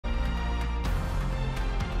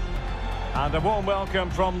And a warm welcome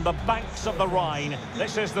from the banks of the Rhine.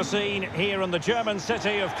 This is the scene here in the German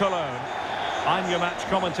city of Cologne. I'm your match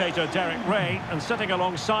commentator, Derek Ray, and sitting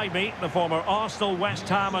alongside me, the former Arsenal, West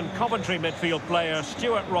Ham and Coventry midfield player,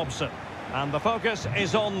 Stuart Robson. And the focus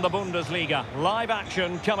is on the Bundesliga. Live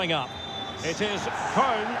action coming up. It is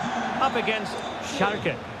Köln up against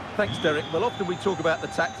Schalke. Thanks, Derek. Well, often we talk about the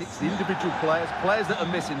tactics, the individual players that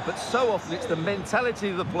are missing, but so often it's the mentality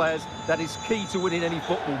of the players that is key to winning any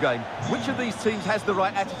football game. Which of these teams has the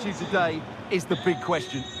right attitude today is the big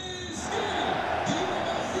question.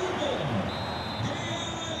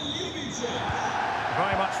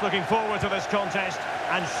 Very much looking forward to this contest,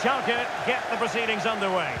 and Schalke get the proceedings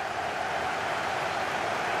underway.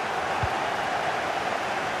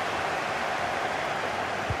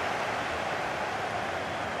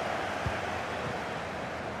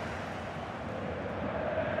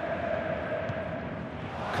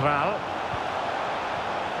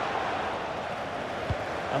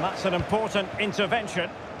 And that's an important intervention.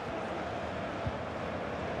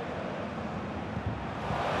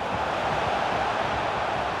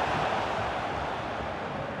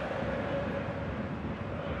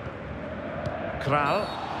 Kral.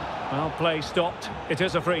 Well, play stopped. It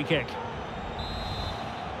is a free kick.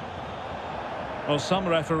 Well, some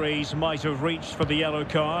referees might have reached for the yellow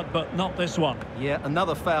card, but not this one. Yeah,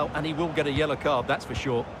 another foul, and he will get a yellow card, that's for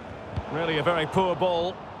sure. Really a very poor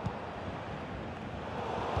ball.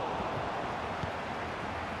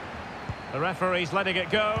 The referee's letting it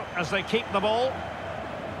go as they keep the ball.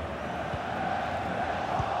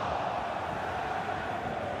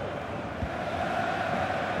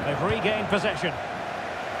 They've regained possession.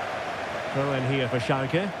 Throw in here for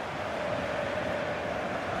Schalke.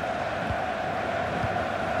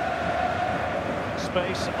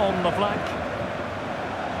 Space on the flank.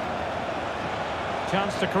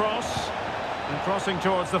 Chance to cross. And crossing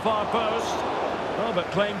towards the far post. Oh, but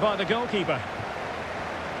claimed by the goalkeeper.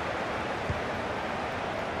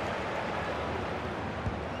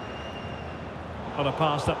 On a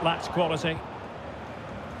pass that lacks quality.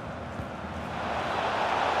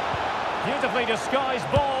 Beautifully disguised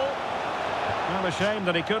ball. Well, a shame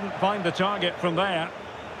that he couldn't find the target from there.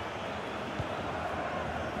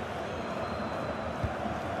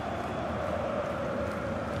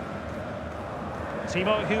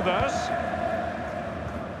 Timo Hubers.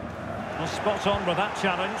 Well, spot on with that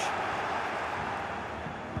challenge.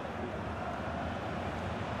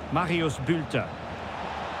 Marius Bülter.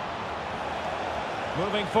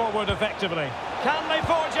 Moving forward effectively. Can they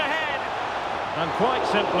forge ahead? And quite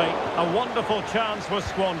simply, a wonderful chance was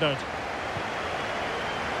squandered.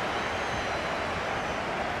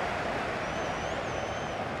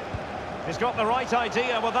 He's got the right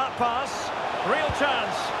idea with that pass. Real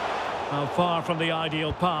chance. Well, far from the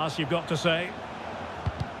ideal pass, you've got to say.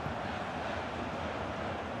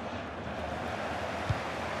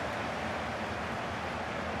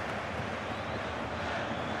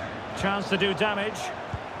 Chance to do damage,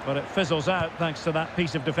 but it fizzles out thanks to that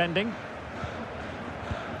piece of defending.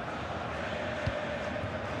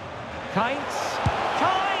 Kainz!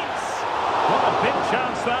 What a big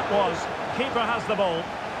chance that was. Keeper has the ball.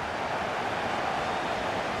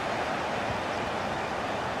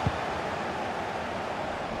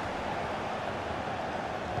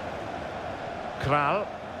 Kral.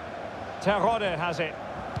 Terode has it.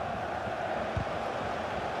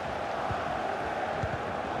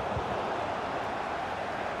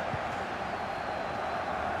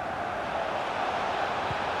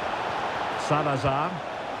 Salazar.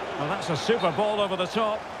 Well, that's a super ball over the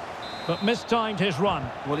top, but mistimed his run.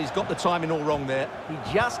 Well, he's got the timing all wrong there.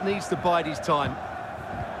 He just needs to bide his time.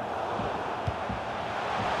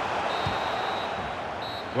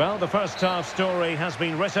 Well, the first half story has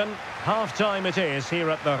been written. Half-time it is here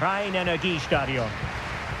at the Rhein-Energiestadion.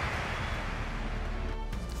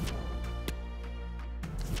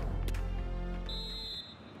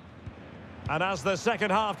 And as the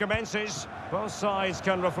second half commences, both sides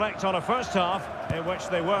can reflect on a first half in which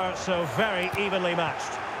they were so very evenly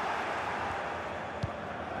matched.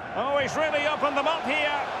 Oh, he's really opened them up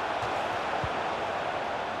here.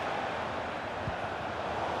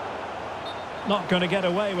 Not going to get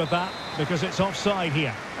away with that because it's offside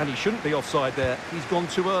here. And he shouldn't be offside there. He's gone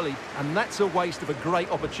too early, and that's a waste of a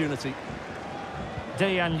great opportunity.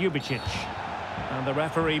 Dejan Ljubicic. And the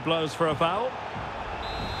referee blows for a foul.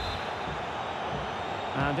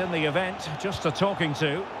 And in the event, just a talking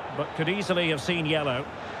to, but could easily have seen yellow.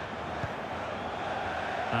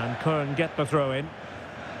 And Köln get the throw in.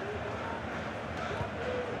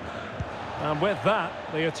 And with that,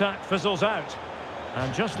 the attack fizzles out.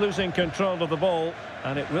 And just losing control of the ball,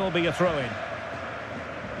 and it will be a throw-in.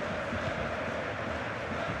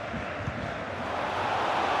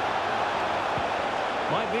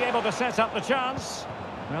 Might be able to set up the chance.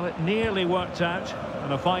 Well, it nearly worked out.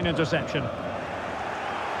 And a fine interception.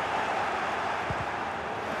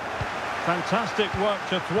 Fantastic work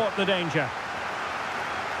to thwart the danger.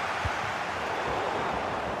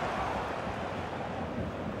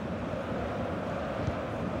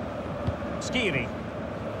 Skiri.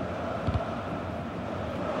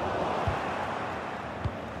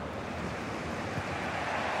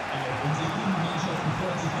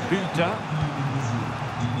 Buta.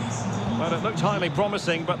 Well, it looked highly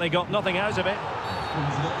promising, but they got nothing out of it.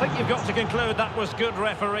 I think you've got to conclude that was good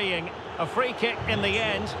refereeing. A free kick in the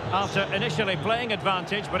end after initially playing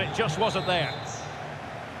advantage, but it just wasn't there.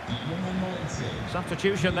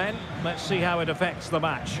 Substitution then. Let's see how it affects the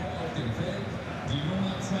match.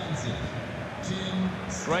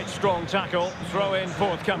 Great strong tackle. Throw in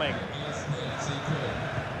forthcoming.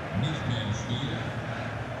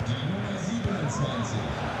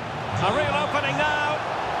 A real opening now.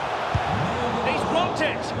 He's blocked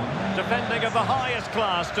it. Defending of the highest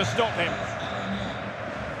class to stop him.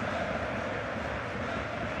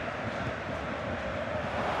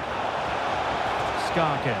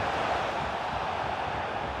 Schalke.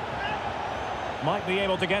 Might be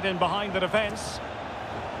able to get in behind the defence.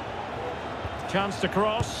 Chance to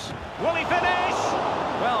cross. Will he finish?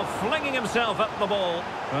 Well, flinging himself at the ball.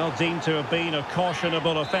 Well, deemed to have been a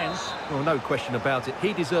cautionable offence. Well, no question about it.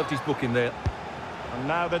 He deserved his booking there. And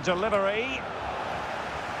now the delivery.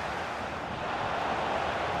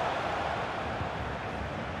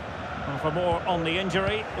 Well, for more on the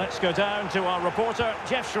injury, let's go down to our reporter,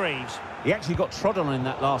 Jeff Shreves. He actually got trodden on in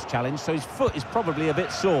that last challenge, so his foot is probably a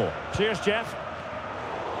bit sore. Cheers, Jeff.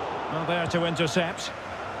 Well, there to intercept.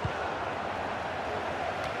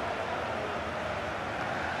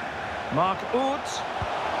 Mark Oot.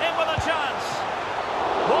 In with a chance.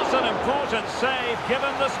 What an important save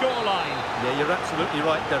given the scoreline. Yeah, you're absolutely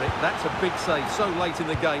right, Derek. That's a big save so late in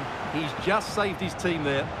the game. He's just saved his team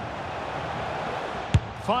there.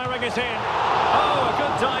 Firing it in. Oh, a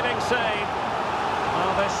good diving save.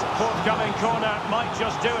 Well, this forthcoming corner might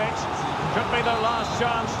just do it. Could be their last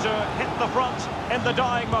chance to hit the front in the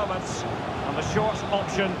dying moments. And the short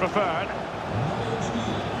option preferred.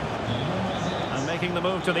 And making the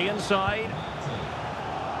move to the inside.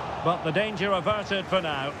 But the danger averted for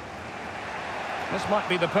now. This might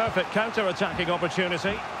be the perfect counter-attacking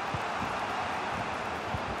opportunity.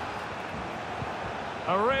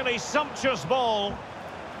 A really sumptuous ball.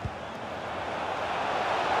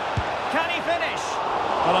 Can he finish?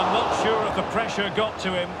 Well, I'm not sure if the pressure got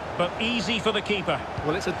to him, but easy for the keeper.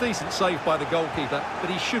 Well, it's a decent save by the goalkeeper, but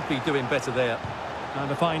he should be doing better there.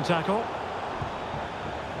 And a fine tackle.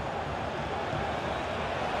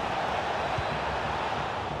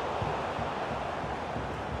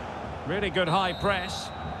 Really good high press.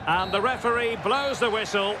 And the referee blows the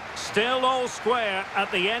whistle. Still all square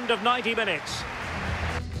at the end of 90 minutes.